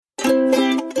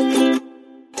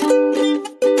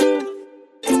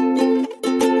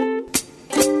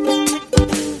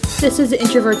This is the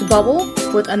Introvert's Bubble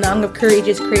with Anang of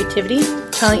Courageous Creativity,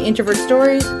 telling introvert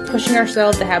stories, pushing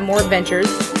ourselves to have more adventures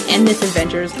and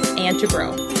misadventures, and to grow.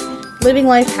 Living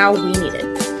life how we need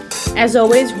it. As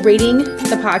always, rating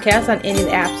the podcast on any of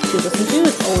the apps to listen to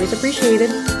is always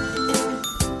appreciated.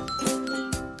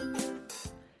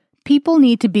 People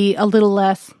need to be a little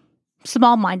less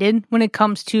small-minded when it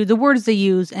comes to the words they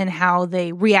use and how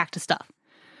they react to stuff.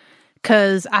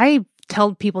 Because I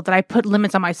tell people that I put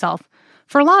limits on myself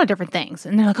for a lot of different things.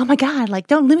 And they're like, oh my God, like,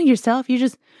 don't limit yourself. You're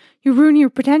ruining your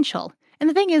potential. And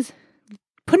the thing is,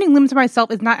 putting limits on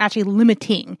myself is not actually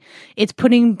limiting. It's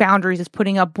putting boundaries. It's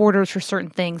putting up borders for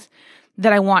certain things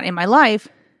that I want in my life.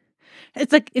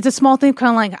 It's like, it's a small thing,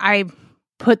 kind of like I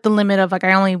put the limit of like,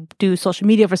 I only do social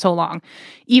media for so long,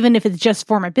 even if it's just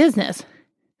for my business.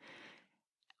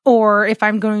 Or if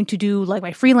I'm going to do like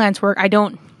my freelance work, I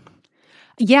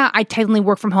technically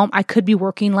work from home. I could be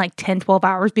working like 10, 12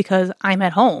 hours because I'm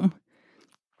at home.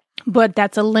 But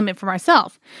that's a limit for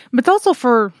myself. But it's also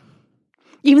for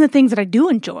even the things that I do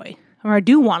enjoy or I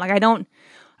do want. Like I don't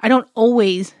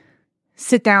always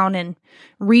sit down and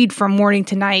read from morning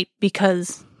to night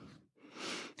because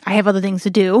I have other things to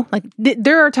do. Like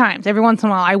there are times, every once in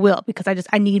a while I will, because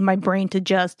I need my brain to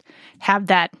just have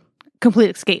that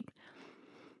complete escape.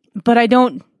 But I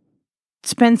don't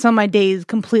spend some of my days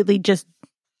completely just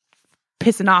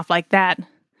pissing off like that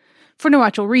for no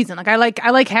actual reason. Like I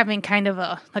like having kind of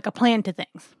a plan to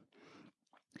things.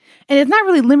 And it's not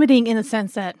really limiting in the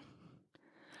sense that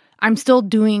I'm still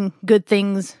doing good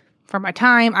things for my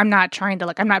time. I'm not trying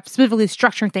to I'm not specifically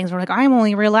structuring things where like I'm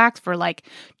only relaxed for like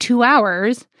 2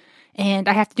 hours and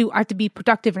I have to be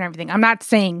productive and everything. I'm not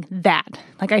saying that.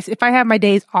 Like if I have my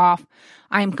days off,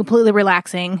 I'm completely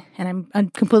relaxing and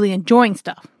I'm completely enjoying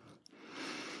stuff.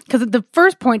 Because the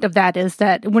first point of that is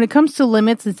that when it comes to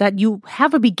limits is that you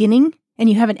have a beginning and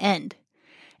you have an end.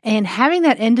 And having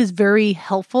that end is very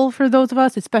helpful for those of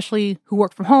us, especially who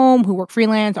work from home, who work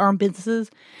freelance, or in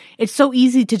businesses. It's so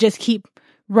easy to just keep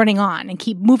running on and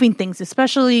keep moving things,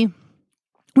 especially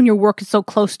when your work is so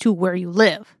close to where you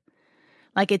live.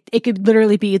 Like it could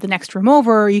literally be the next room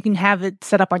over, or you can have it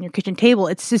set up on your kitchen table.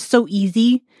 It's just so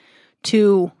easy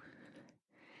to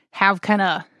have kind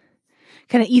of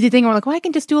easy thing where like, well, I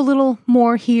can just do a little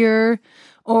more here.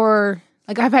 Or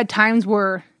like I've had times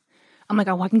where I'm like,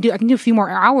 oh, I can do a few more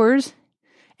hours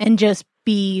and just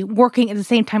be working at the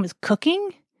same time as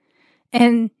cooking.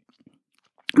 And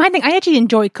my thing, I actually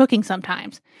enjoy cooking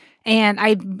sometimes. And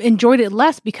I enjoyed it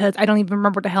less because I don't even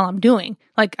remember what the hell I'm doing.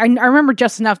 Like I remember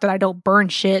just enough that I don't burn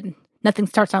shit, nothing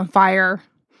starts on fire,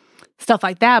 stuff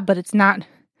like that. But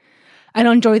I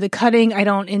don't enjoy the cutting. I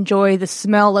don't enjoy the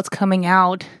smell that's coming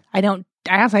out. I don't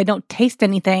taste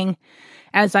anything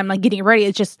as I'm like getting it ready.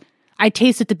 It's just, I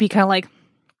taste it to be kind of like,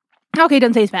 okay, it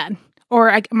doesn't taste bad.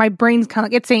 Or my brain's kind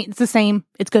of like, it's the same,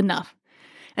 it's good enough.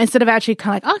 And instead of actually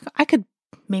kind of like, oh,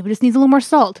 maybe this needs a little more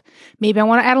salt. Maybe I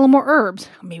want to add a little more herbs.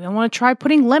 Maybe I want to try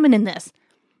putting lemon in this.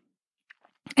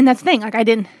 And that's the thing, like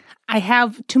I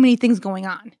have too many things going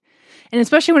on. And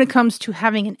especially when it comes to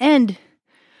having an end,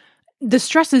 the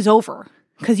stress is over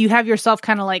because you have yourself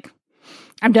kind of like,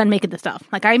 I'm done making this stuff.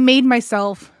 Like I made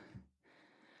myself,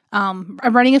 I'm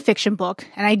writing a fiction book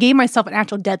and I gave myself an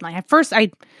actual deadline. At first I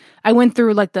went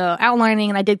through like the outlining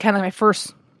and I did kind of my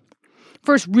first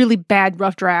really bad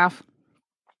rough draft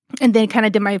and then kind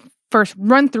of did my first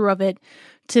run through of it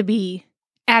to be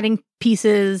adding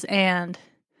pieces and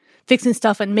fixing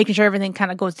stuff and making sure everything kind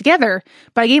of goes together.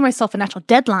 But I gave myself an actual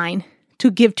deadline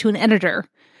to give to an editor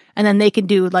and then they can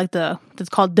do like that's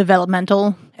called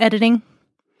developmental editing,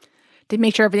 to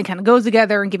make sure everything kind of goes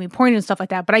together and give me pointers and stuff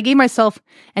like that. But I gave myself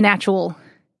an actual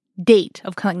date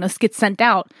of kind of like, this gets sent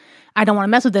out. I don't want to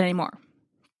mess with it anymore.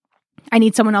 I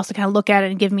need someone else to kind of look at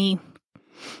it and give me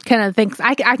kind of things.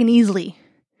 I can easily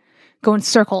go in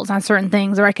circles on certain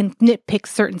things, or I can nitpick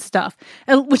certain stuff,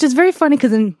 which is very funny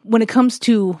because when it comes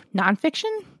to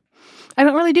nonfiction, I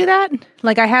don't really do that.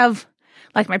 Like I have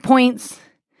like my points.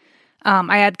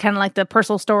 I had kind of like the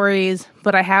personal stories,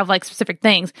 but I have like specific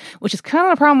things, which is kind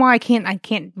of the problem why I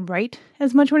can't write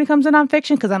as much when it comes to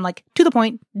nonfiction because I'm like to the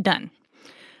point, done.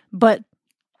 But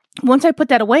once I put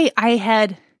that away, I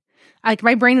had like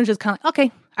my brain was just kind of like,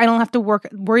 okay, I don't have to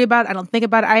worry about it. I don't think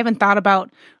about it. I haven't thought about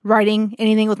writing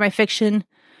anything with my fiction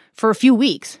for a few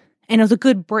weeks, and it was a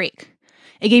good break.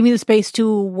 It gave me the space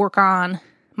to work on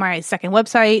my second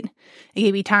website. It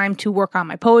gave me time to work on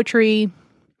my poetry.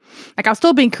 Like I was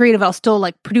still being creative. I was still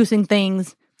like producing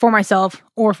things for myself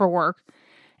or for work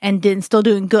and still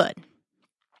doing good.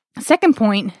 Second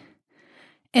point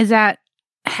is that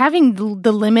having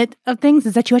the limit of things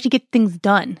is that you actually get things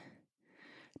done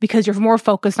because you're more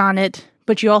focused on it,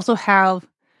 but you also have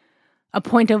a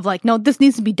point of like, no, this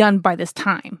needs to be done by this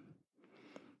time.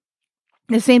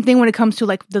 The same thing when it comes to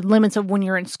like the limits of when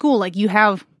you're in school. Like you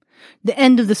have the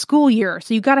end of the school year,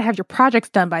 so you got to have your projects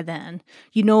done by then.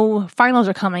 Finals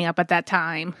are coming up at that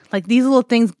time. Like these little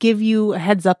things give you a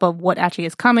heads up of what actually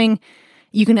is coming.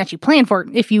 You can actually plan for it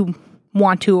if you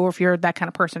want to, or if you're that kind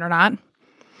of person or not.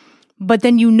 But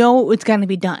then it's going to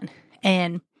be done.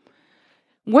 And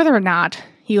whether or not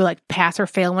you like pass or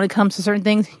fail when it comes to certain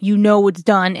things, it's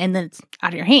done and then it's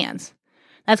out of your hands.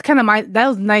 That's kind of that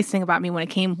was the nice thing about me when it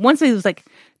came. Once it was like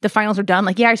the finals are done,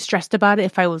 like, yeah, I stressed about it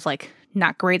if I was like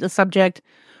not great at the subject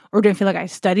or didn't feel like I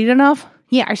studied enough.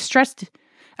 Yeah, I stressed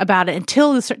about it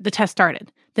until the test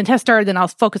started. Then test started, then I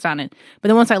was focused on it. But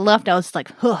then once I left, I was like,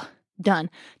 done.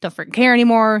 Don't freaking care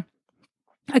anymore.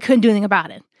 I couldn't do anything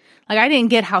about it. Like, I didn't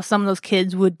get how some of those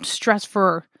kids would stress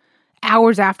for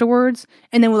hours afterwards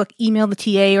and then would like email the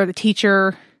TA or the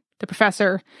teacher, the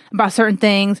professor about certain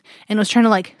things and was trying to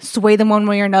like sway them one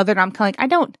way or another. And I'm kind of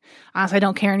like, I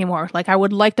don't care anymore. Like, I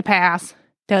would like to pass.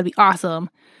 That would be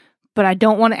awesome. But I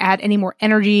don't want to add any more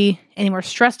energy, any more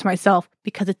stress to myself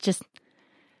because it's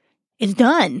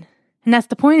done. And that's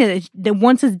the point of it, that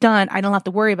once it's done, I don't have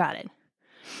to worry about it.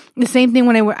 The same thing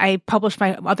when I published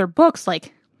my other books,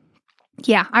 like,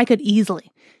 yeah, I could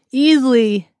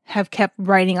easily have kept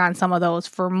writing on some of those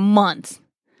for months.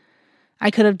 I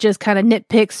could have just kind of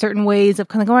nitpicked certain ways of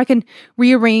kind of I can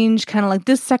rearrange kind of like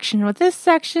this section with this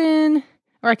section,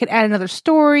 or I could add another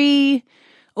story,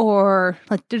 or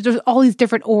like there's all these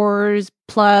different ors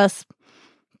plus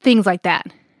things like that.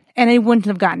 And I wouldn't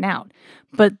have gotten out.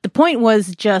 But the point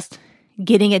was just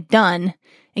getting it done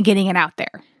and getting it out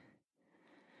there.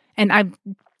 And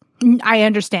I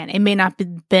understand it may not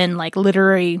have been like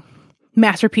literary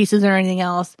masterpieces or anything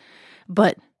else,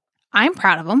 but I'm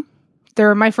proud of them.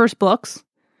 They're my first books.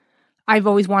 I've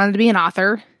always wanted to be an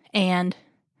author, and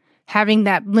having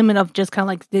that limit of just kind of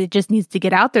like it just needs to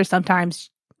get out there sometimes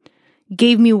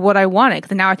gave me what I wanted.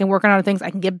 Because now I can work on other things.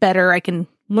 I can get better. I can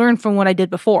learn from what I did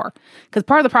before. Because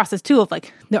part of the process too of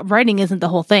like the writing isn't the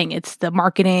whole thing. It's the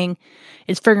marketing.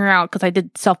 It's figuring out, because I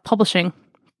did self-publishing,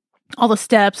 all the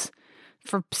steps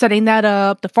for setting that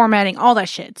up, the formatting, all that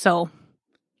shit. So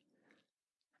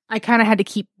I kind of had to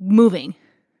keep moving.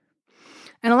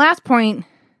 And the last point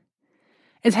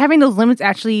is having those limits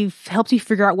actually helps you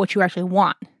figure out what you actually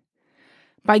want.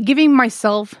 By giving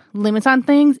myself limits on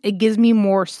things, it gives me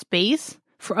more space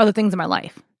for other things in my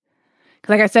life.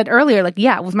 Because like I said earlier, like,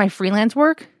 yeah, with my freelance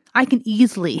work, I can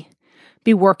easily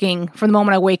be working from the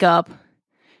moment I wake up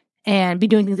and be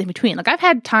doing things in between. Like, I've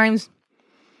had times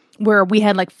where we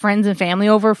had like friends and family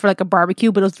over for like a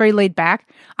barbecue, but it was very laid back.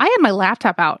 I had my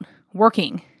laptop out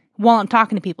working while I'm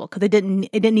talking to people because it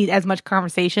didn't need as much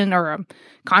conversation or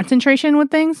concentration with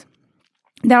things.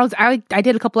 I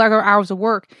did a couple other hours of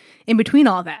work in between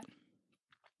all of that.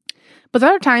 But the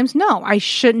other times, no, I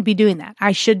shouldn't be doing that.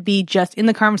 I should be just in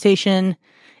the conversation.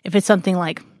 If it's something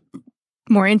like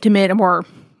more intimate or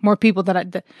more people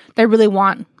that really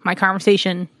want my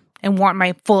conversation and want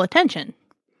my full attention.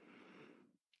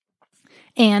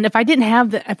 And if I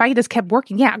just kept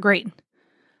working, yeah, great.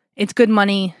 It's good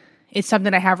money. It's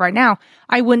something I have right now.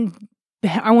 I wouldn't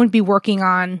be working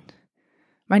on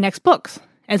my next books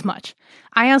as much.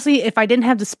 I honestly, if I didn't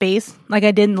have the space like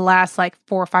I did in the last like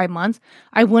 4 or 5 months,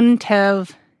 I wouldn't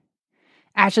have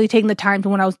actually taken the time to,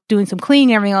 when I was doing some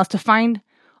cleaning and everything else, to find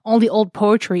all the old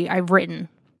poetry I've written.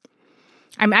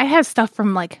 I mean, I have stuff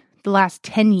from like the last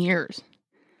 10 years.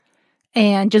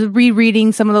 And just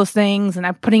rereading some of those things, and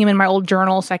I'm putting them in my old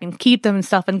journal so I can keep them and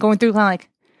stuff, and going through kind of like,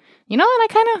 you know what,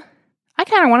 I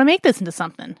kind of want to make this into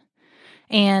something.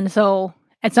 And so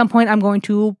at some point I'm going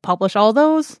to publish all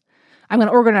those. I'm going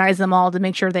to organize them all to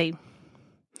make sure they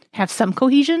have some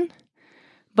cohesion.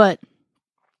 But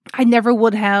I never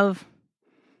would have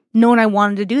known I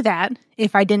wanted to do that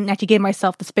if I didn't actually give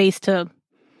myself the space to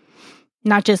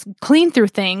not just clean through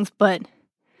things, but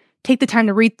take the time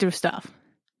to read through stuff.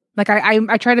 Like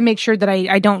I try to make sure that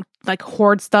I don't like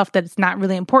hoard stuff that's not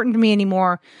really important to me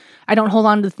anymore. I don't hold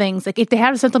on to things. Like, if they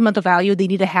have a sentimental value, they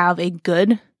need to have a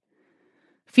good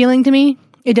feeling to me.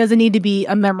 It doesn't need to be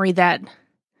a memory that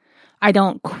I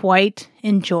don't quite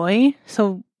enjoy.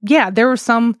 So yeah, there was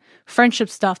some friendship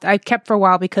stuff that I kept for a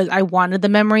while because I wanted the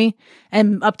memory,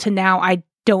 and up to now I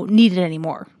don't need it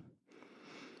anymore.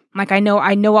 Like, I know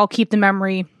I'll keep the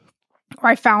memory, or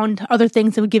I found other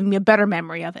things that would give me a better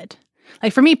memory of it.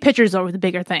 Like, for me, pictures are the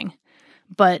bigger thing.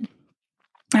 But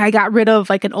I got rid of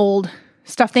like an old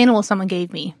stuffed animal someone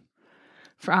gave me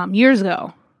from years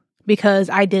ago because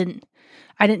I didn't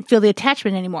feel the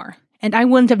attachment anymore. And I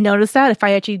wouldn't have noticed that if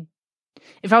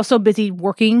I was so busy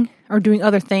working or doing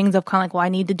other things of kind of like, well, I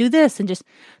need to do this. And just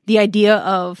the idea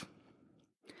of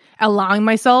allowing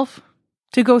myself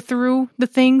to go through the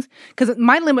things. Because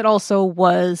my limit also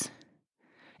was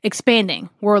expanding,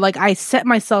 where like I set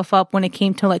myself up when it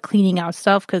came to like cleaning out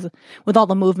stuff, because with all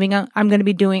the moving I'm going to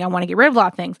be doing, I want to get rid of a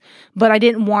lot of things. But I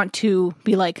didn't want to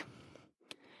be like,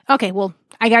 okay, well,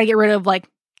 I got to get rid of like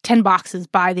 10 boxes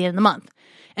by the end of the month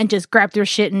and just grab their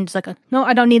shit and just like, no,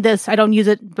 I don't need this. I don't use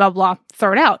it, blah, blah,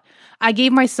 throw it out. I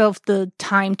gave myself the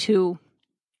time to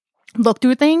look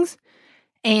through things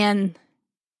and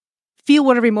feel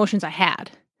whatever emotions I had.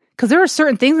 Because there were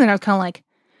certain things that I was kind of like,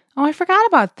 oh, I forgot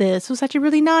about this. It was actually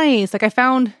really nice. Like I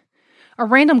found a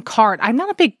random card. I'm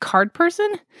not a big card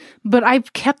person, but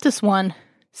I've kept this one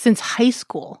since high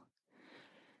school.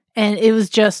 And it was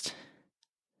just,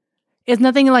 it's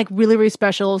nothing like really, really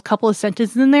special. A couple of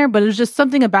sentences in there, but it was just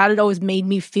something about it always made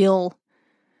me feel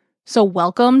so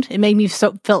welcomed. It made me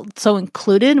felt so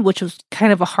included, which was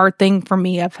kind of a hard thing for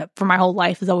me for my whole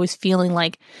life, is always feeling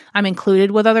like I'm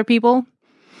included with other people.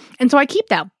 And so I keep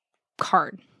that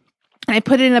card and I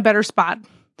put it in a better spot.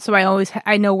 So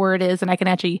I know where it is and I can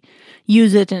actually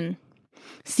use it and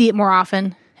see it more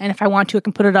often. And if I want to, I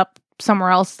can put it up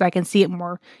somewhere else so I can see it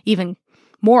even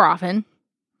more often.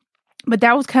 But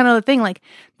that was kind of the thing. Like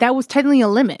that was technically a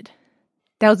limit.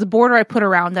 That was the border I put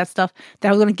around that stuff, that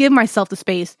I was going to give myself the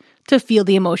space to feel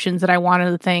the emotions that I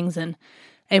wanted, the things and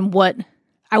what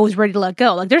I was ready to let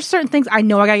go. Like there's certain things I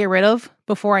know I got to get rid of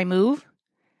before I move,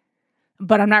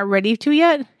 but I'm not ready to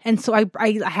yet. And so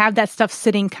I have that stuff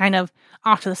sitting kind of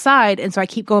off to the side. And so I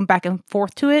keep going back and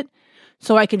forth to it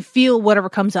so I can feel whatever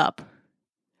comes up.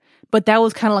 But that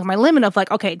was kind of like my limit of like,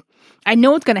 okay, I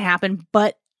know it's going to happen,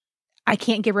 but I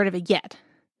can't get rid of it yet.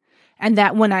 And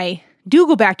that when I do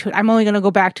go back to it, I'm only going to go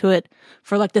back to it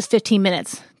for like this 15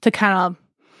 minutes to kind of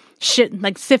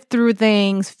sift through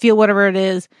things, feel whatever it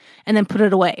is, and then put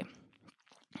it away.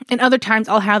 And other times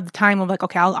I'll have the time of like,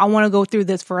 okay, I want to go through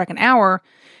this for like an hour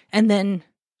and then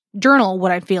journal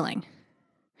what I'm feeling.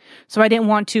 So I didn't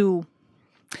want to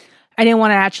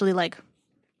actually like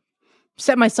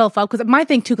set myself up, because my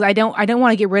thing too, because I don't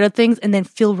want to get rid of things and then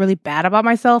feel really bad about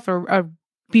myself or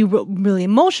be really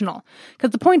emotional,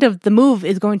 because the point of the move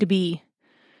is going to be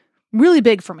really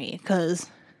big for me, because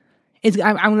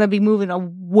I'm going to be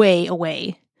moving way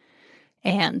away,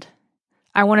 and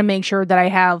I want to make sure that I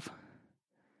have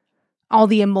all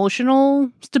the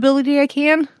emotional stability I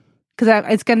can, because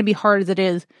it's going to be hard as it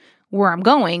is where I'm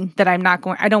going, that I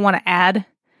don't want to add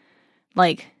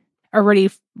like already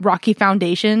rocky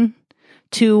foundation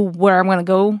to where I'm going to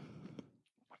go.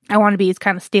 I want to be as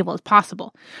kind of stable as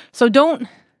possible. So don't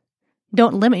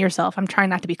limit yourself. I'm trying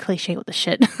not to be cliche with the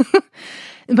shit.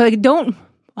 But like, don't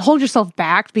hold yourself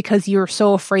back because you're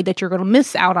so afraid that you're going to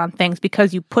miss out on things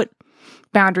because you put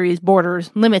boundaries,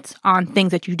 borders, limits on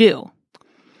things that you do.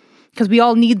 Because we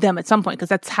all need them at some point, because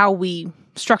that's how we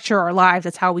structure our lives.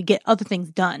 That's how we get other things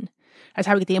done. That's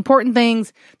how we get the important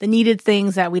things, the needed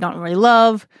things that we don't really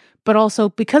love. But also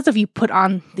because if you put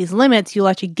on these limits, you'll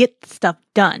actually get stuff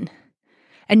done.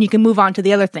 And you can move on to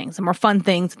the other things, the more fun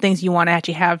things, the things you want to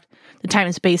actually have the time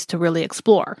and space to really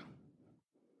explore.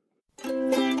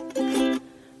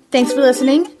 Thanks for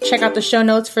listening. Check out the show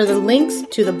notes for the links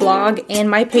to the blog and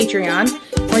my Patreon,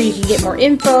 where you can get more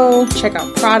info, check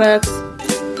out products.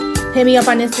 Hit me up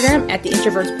on Instagram at The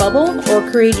Introvert's Bubble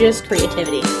or Courageous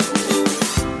Creativity.